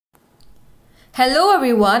Hello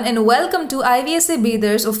everyone and welcome to IVSA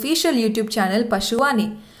Bidar's official YouTube channel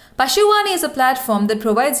Pashuvani. Pashuvani is a platform that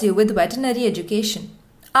provides you with veterinary education.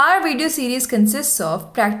 Our video series consists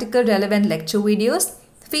of practical relevant lecture videos,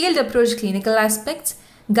 field approach clinical aspects,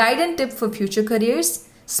 guide and tip for future careers,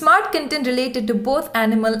 smart content related to both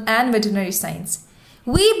animal and veterinary science.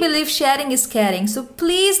 We believe sharing is caring, so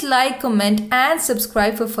please like, comment and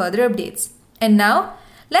subscribe for further updates. And now,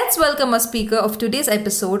 let's welcome our speaker of today's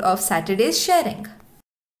episode of Saturday's Sharing.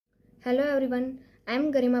 Hello everyone, I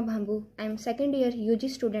am Garima Bhambhu. I am second year UG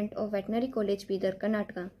student of Veterinary College Bidar,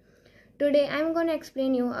 Karnataka. Today I am going to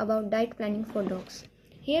explain you about diet planning for dogs.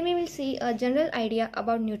 Here we will see a general idea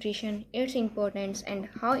about nutrition, its importance and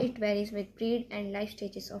how it varies with breed and life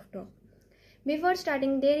stages of dog. Before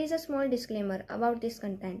starting, there is a small disclaimer about this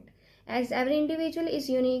content. As every individual is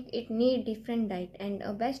unique, it needs different diet and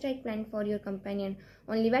a best diet plan for your companion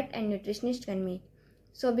only vet and nutritionist can make.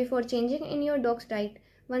 So before changing in your dog's diet,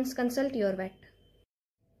 once consult your vet.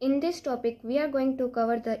 In this topic, we are going to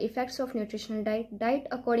cover the effects of nutritional diet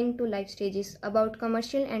according to life stages, about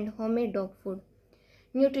commercial and homemade dog food.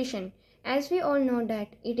 Nutrition. As we all know that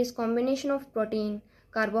it is combination of protein,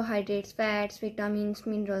 carbohydrates, fats, vitamins,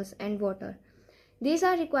 minerals and water. These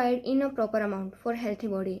are required in a proper amount for healthy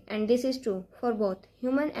body, and this is true for both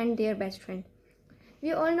human and their best friend.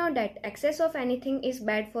 We all know that excess of anything is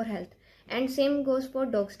bad for health, and same goes for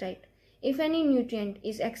dog's diet. If any nutrient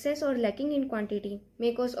is excess or lacking in quantity,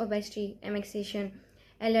 may cause obesity, emaciation,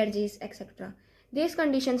 allergies, etc. These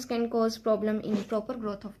conditions can cause problem in proper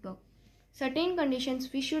growth of dog. Certain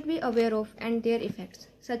conditions we should be aware of and their effects,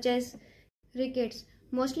 such as rickets,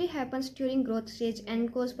 mostly happens during growth stage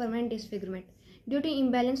and cause permanent disfigurement due to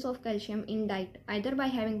imbalance of calcium in diet, either by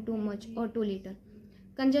having too much or too little.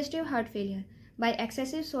 Congestive heart failure by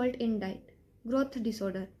excessive salt in diet. Growth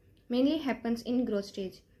disorder mainly happens in growth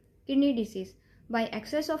stage. Kidney disease by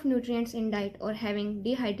excess of nutrients in diet or having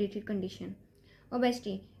dehydrated condition.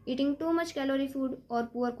 Obesity, eating too much calorie food or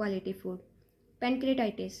poor quality food.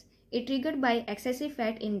 Pancreatitis, it triggered by excessive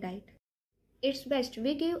fat in diet. It's best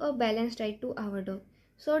we give a balanced diet to our dog,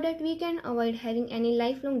 so that we can avoid having any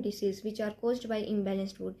lifelong disease which are caused by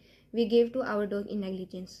imbalanced food we give to our dog in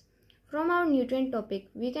negligence. From our nutrient topic,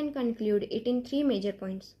 we can conclude it in 3 major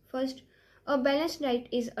points. First, a balanced diet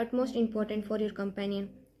is utmost important for your companion.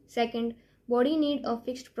 Second, body need a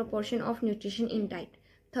fixed proportion of nutrition in diet.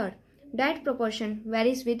 Third, diet proportion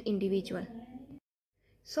varies with individual.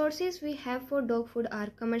 Sources we have for dog food are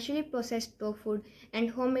commercially processed dog food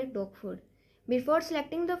and homemade dog food. Before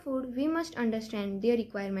selecting the food, we must understand their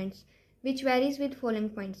requirements, which varies with following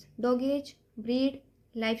points: dog age, breed,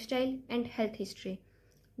 lifestyle, and health history.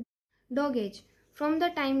 Dog age. From the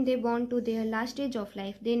time they born to their last stage of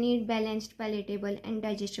life, they need balanced, palatable, and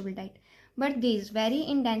digestible diet. But these vary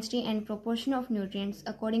in density and proportion of nutrients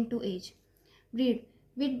according to age. Breed.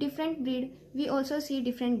 With different breed, we also see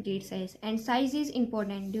different breed size, and size is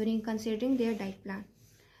important during considering their diet plan.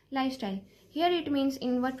 Lifestyle. Here it means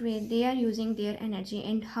in what way they are using their energy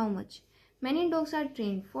and how much. Many dogs are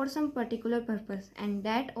trained for some particular purpose, and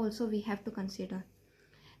that also we have to consider.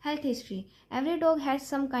 Health history. Every dog has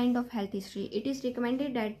some kind of health history. It is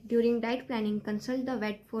recommended that during diet planning, consult the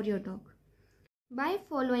vet for your dog. By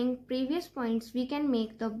following previous points, we can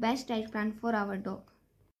make the best diet plan for our dog.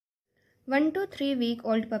 1 to 3 week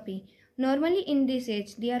old puppy. Normally in this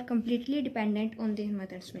age, they are completely dependent on their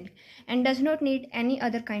mother's milk and does not need any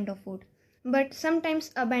other kind of food. But sometimes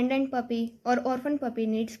abandoned puppy or orphan puppy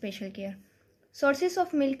needs special care. Sources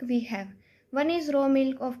of milk we have. One is raw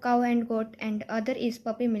milk of cow and goat, and other is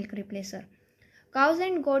puppy milk replacer. Cows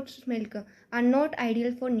and goats' milk are not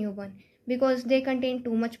ideal for newborn because they contain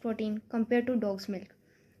too much protein compared to dog's milk,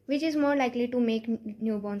 which is more likely to make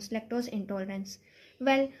newborns lactose intolerant.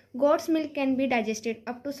 Well, goat's milk can be digested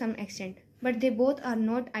up to some extent, but they both are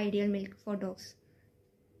not ideal milk for dogs.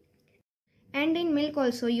 And in milk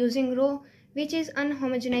also, using raw, which is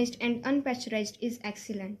unhomogenized and unpasteurized, is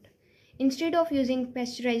excellent, instead of using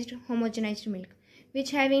pasteurized homogenized milk,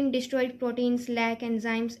 which having destroyed proteins, lack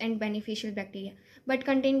enzymes and beneficial bacteria, but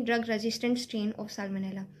contain drug-resistant strain of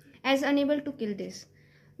Salmonella, as unable to kill this.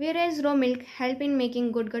 Whereas raw milk help in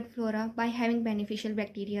making good gut flora by having beneficial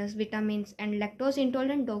bacteria, vitamins, and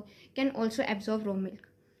lactose-intolerant dog can also absorb raw milk.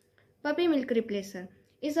 Puppy milk replacer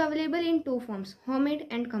is available in 2 forms, homemade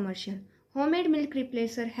and commercial. Homemade milk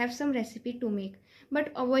replacer have some recipe to make,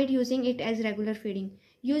 but avoid using it as regular feeding.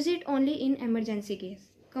 Use it only in emergency case.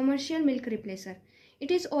 Commercial milk replacer. It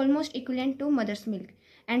is almost equivalent to mother's milk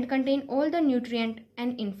and contain all the nutrient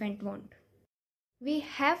an infant want. We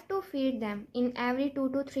have to feed them in every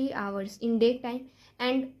 2 to 3 hours in daytime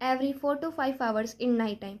and every 4 to 5 hours in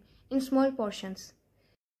nighttime. in small portions.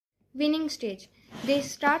 Weaning stage. This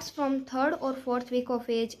starts from 3rd or 4th week of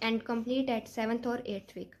age and complete at 7th or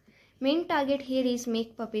 8th week. Main target here is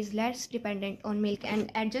make puppies less dependent on milk and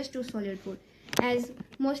adjust to solid food, as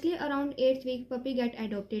mostly around 8th week puppy get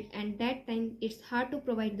adopted and that time it's hard to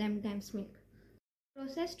provide them dense milk.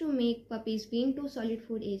 Process to make puppies wean to solid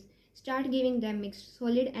food is start giving them mixed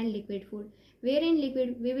solid and liquid food, where in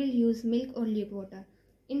liquid we will use milk or lip water.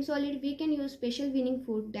 In solid we can use special weaning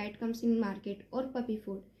food that comes in market or puppy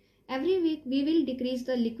food. Every week we will decrease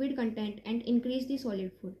the liquid content and increase the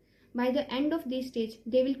solid food. By the end of this stage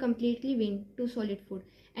they will completely wean to solid food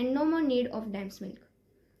and no more need of dense milk.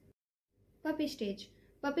 Puppy stage.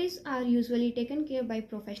 Puppies are usually taken care by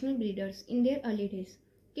professional breeders in their early days.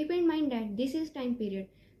 Keep in mind that this is time period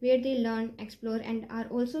where they learn, explore and are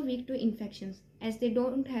also weak to infections as they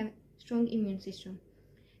don't have strong immune system.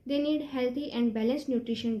 They need healthy and balanced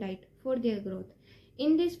nutrition diet for their growth.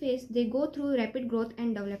 In this phase, they go through rapid growth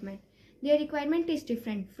and development. Their requirement is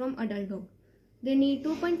different from adult dog. They need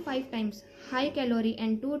 2.5 times high calorie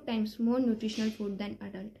and 2 times more nutritional food than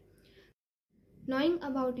adult. Knowing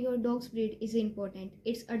about your dog's breed is important,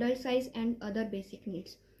 its adult size and other basic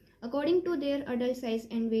needs. According to their adult size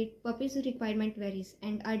and weight, puppies' requirement varies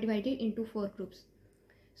and are divided into 4 groups.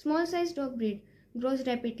 Small size dog breed grows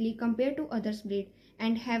rapidly compared to others breed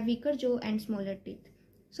and have weaker jaw and smaller teeth.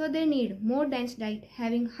 So they need more dense diet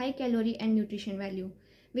having high calorie and nutrition value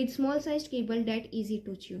with small sized kibble that easy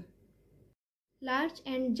to chew. Large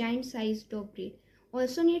and giant sized dog breed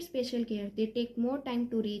also need special care. They take more time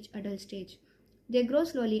to reach adult stage. They grow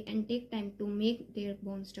slowly and take time to make their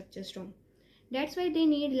bone structure strong. That's why they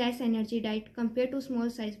need less energy diet compared to small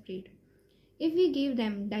size breed. If we give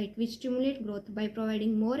them diet which stimulate growth by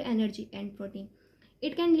providing more energy and protein,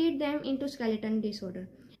 it can lead them into skeletal disorder,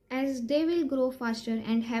 as they will grow faster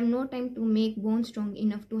and have no time to make bone strong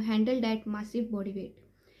enough to handle that massive body weight.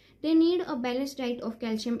 They need a balanced diet of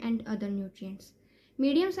calcium and other nutrients.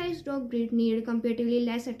 Medium-sized dog breed need comparatively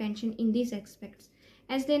less attention in these aspects,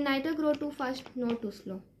 as they neither grow too fast nor too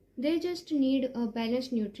slow. They just need a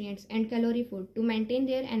balanced nutrients and calorie food to maintain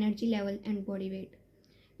their energy level and body weight.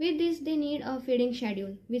 With this, they need a feeding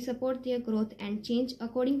schedule which support their growth and change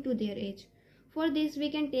according to their age. For this, we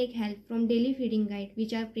can take help from daily feeding guide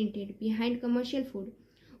which are printed behind commercial food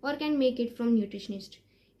or can make it from nutritionist.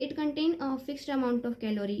 It contains a fixed amount of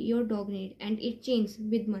calorie your dog need and it changes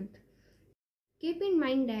with month. Keep in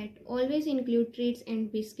mind that always include treats and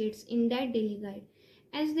biscuits in that daily guide,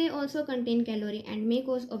 as they also contain calorie and may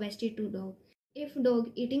cause obesity to dog if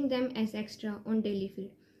dog eating them as extra on daily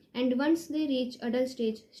feed. And once they reach adult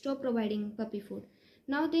stage, stop providing puppy food.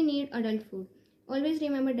 Now they need adult food. Always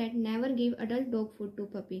remember that never give adult dog food to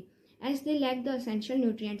puppy, as they lack the essential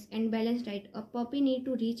nutrients and balanced diet a puppy need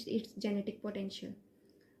to reach its genetic potential.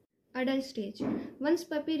 Adult stage. Once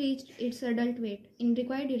puppy reached its adult weight in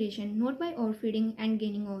required duration, not by overfeeding and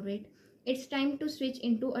gaining overweight, it's time to switch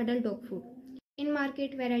into adult dog food. In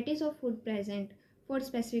market, varieties of food present for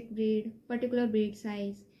specific breed, particular breed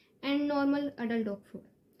size, and normal adult dog food.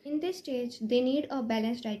 In this stage, they need a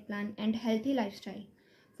balanced diet plan and healthy lifestyle.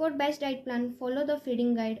 For best diet plan, follow the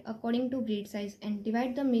feeding guide according to breed size and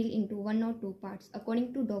divide the meal into 1 or 2 parts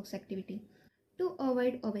according to dog's activity to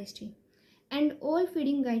avoid obesity. And all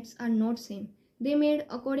feeding guides are not same. They made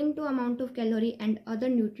according to amount of calorie and other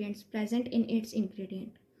nutrients present in its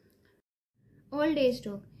ingredient. Old age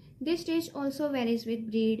dog. This stage also varies with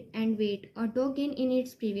breed and weight a dog gain in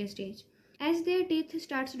its previous stage. As their teeth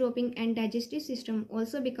starts dropping and digestive system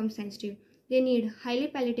also becomes sensitive, they need highly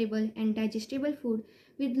palatable and digestible food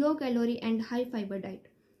with low calorie and high fiber diet.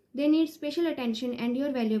 They need special attention and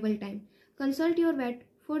your valuable time. Consult your vet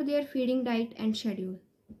for their feeding diet and schedule.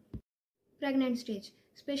 Pregnant stage.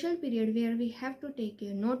 Special period where we have to take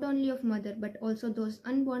care not only of mother but also those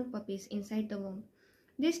unborn puppies inside the womb.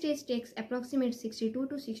 This stage takes approximately 62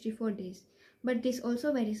 to 64 days, but this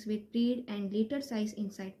also varies with breed and litter size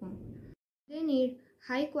inside womb. They need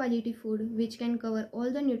high quality food which can cover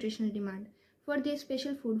all the nutritional demand. For this,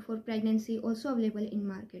 special food for pregnancy also available in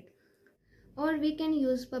market. Or we can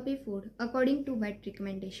use puppy food according to vet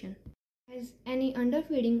recommendation, as any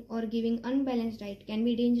underfeeding or giving unbalanced diet can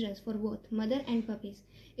be dangerous for both mother and puppies.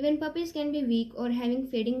 Even puppies can be weak or having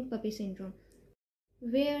feeding puppy syndrome,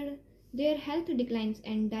 where their health declines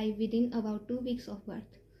and die within about 2 weeks of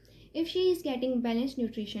birth. If she is getting balanced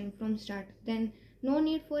nutrition from start, then no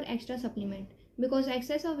need for extra supplement, because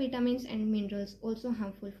excess of vitamins and minerals also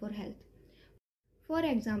harmful for health. For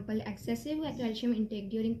example, excessive calcium intake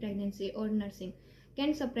during pregnancy or nursing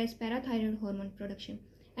can suppress parathyroid hormone production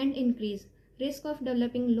and increase risk of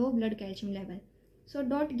developing low blood calcium level. so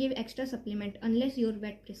don't give extra supplement unless your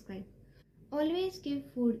vet prescribes. Always give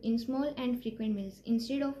food in small and frequent meals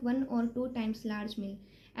instead of 1 or 2 times large meal,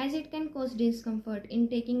 as it can cause discomfort in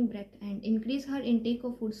taking breath and increase her intake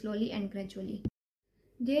of food slowly and gradually.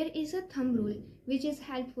 There is a thumb rule which is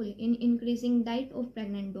helpful in increasing diet of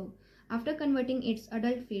pregnant dog after converting its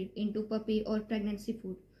adult feed into puppy or pregnancy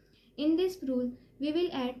food. In this rule, we will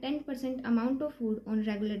add 10% amount of food on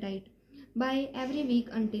regular diet by every week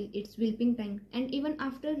until its whelping time, and even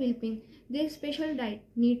after whelping, this special diet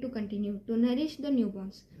need to continue to nourish the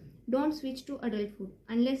newborns. Don't switch to adult food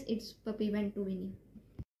unless its puppy went to weaning.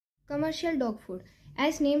 Commercial dog food.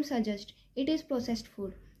 As name suggests, it is processed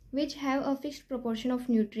food which have a fixed proportion of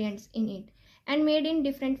nutrients in it and made in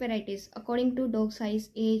different varieties according to dog size,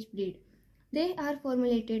 age, breed. They are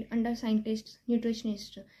formulated under scientists,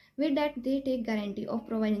 nutritionists, with that they take guarantee of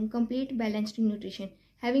providing complete balanced nutrition,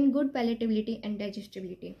 having good palatability and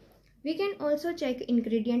digestibility. We can also check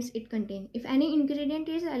ingredients it contains. If any ingredient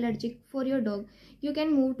is allergic for your dog, you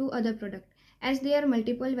can move to other product, as there are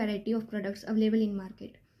multiple variety of products available in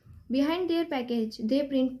market. Behind their package, they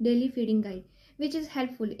print daily feeding guide, which is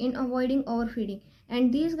helpful in avoiding overfeeding,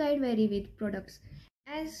 and these guide vary with products,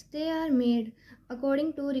 as they are made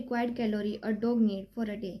according to required calorie a dog need for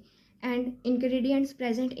a day and ingredients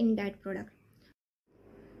present in that product.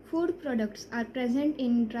 Food products are present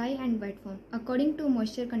in dry and wet form according to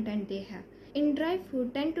moisture content they have. In dry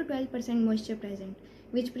food, 10 to 12% moisture present,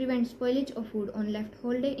 which prevents spoilage of food on left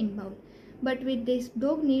whole day in bowl. But with this,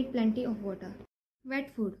 dog need plenty of water.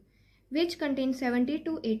 Wet food, which contains 70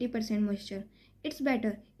 to 80% moisture. It's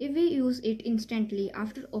better if we use it instantly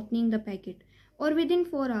after opening the packet or within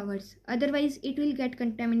 4 hours, otherwise it will get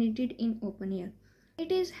contaminated in open air.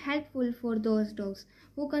 It is helpful for those dogs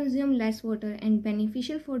who consume less water and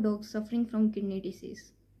beneficial for dogs suffering from kidney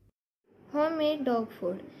disease. Homemade dog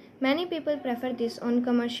food. Many people prefer this on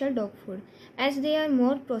commercial dog food as they are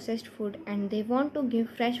more processed food and they want to give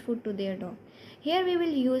fresh food to their dog. Here we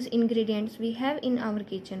will use ingredients we have in our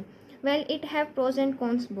kitchen. Well, it have pros and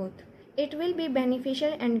cons both. It will be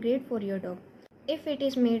beneficial and great for your dog if it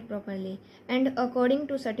is made properly and according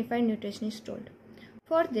to certified nutritionist told.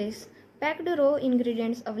 For this, packed raw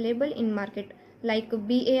ingredients available in market like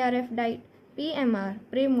BARF diet, PMR,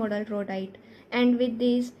 pre-model raw diet, and with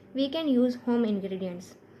these we can use home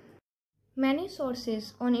ingredients. Many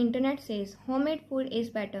sources on internet says homemade food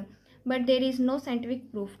is better, but there is no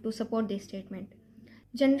scientific proof to support this statement.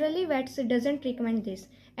 Generally, vets doesn't recommend this,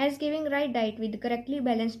 as giving right diet with correctly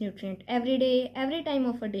balanced nutrient every day, every time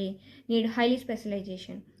of a day need highly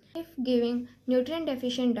specialization. If giving nutrient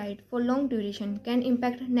deficient diet for long duration can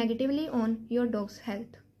impact negatively on your dog's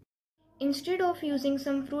health. Instead of using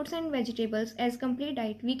some fruits and vegetables as complete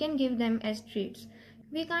diet, we can give them as treats.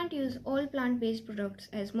 We can't use all plant-based products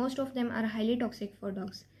as most of them are highly toxic for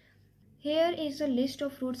dogs. Here is a list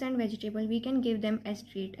of fruits and vegetables we can give them as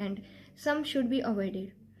treat, and some should be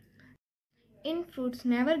avoided. In fruits,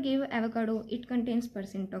 never give avocado, it contains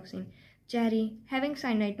percent toxin. Cherry, having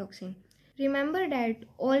cyanide toxin. Remember that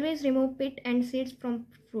always remove pit and seeds from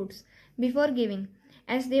fruits before giving,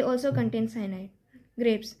 as they also contain cyanide.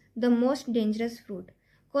 Grapes, the most dangerous fruit,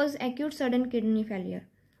 cause acute sudden kidney failure.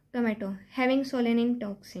 Tomato, having solanine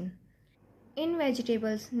toxin. In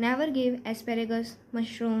vegetables, never give asparagus,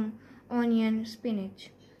 mushroom, onion, spinach.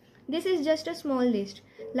 This is just a small list.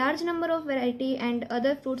 Large number of variety and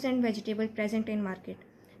other fruits and vegetables present in market.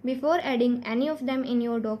 Before adding any of them in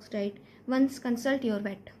your dog's diet, once consult your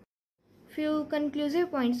vet. Few conclusive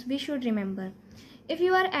points we should remember. If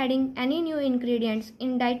you are adding any new ingredients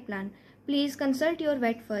in diet plan, please consult your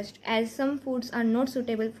vet first, as some foods are not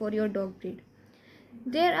suitable for your dog breed.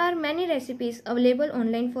 There are many recipes available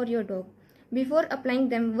online for your dog. Before applying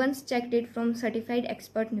them, once checked it from certified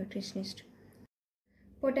expert nutritionist.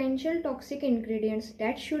 Potential toxic ingredients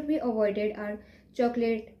that should be avoided are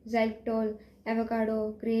chocolate, xylitol,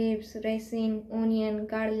 avocado, grapes, resin, onion,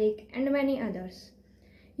 garlic, and many others.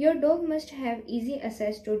 Your dog must have easy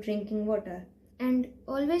access to drinking water, and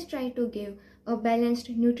always try to give a balanced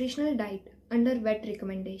nutritional diet under vet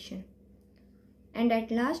recommendation. And at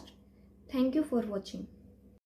last, thank you for watching.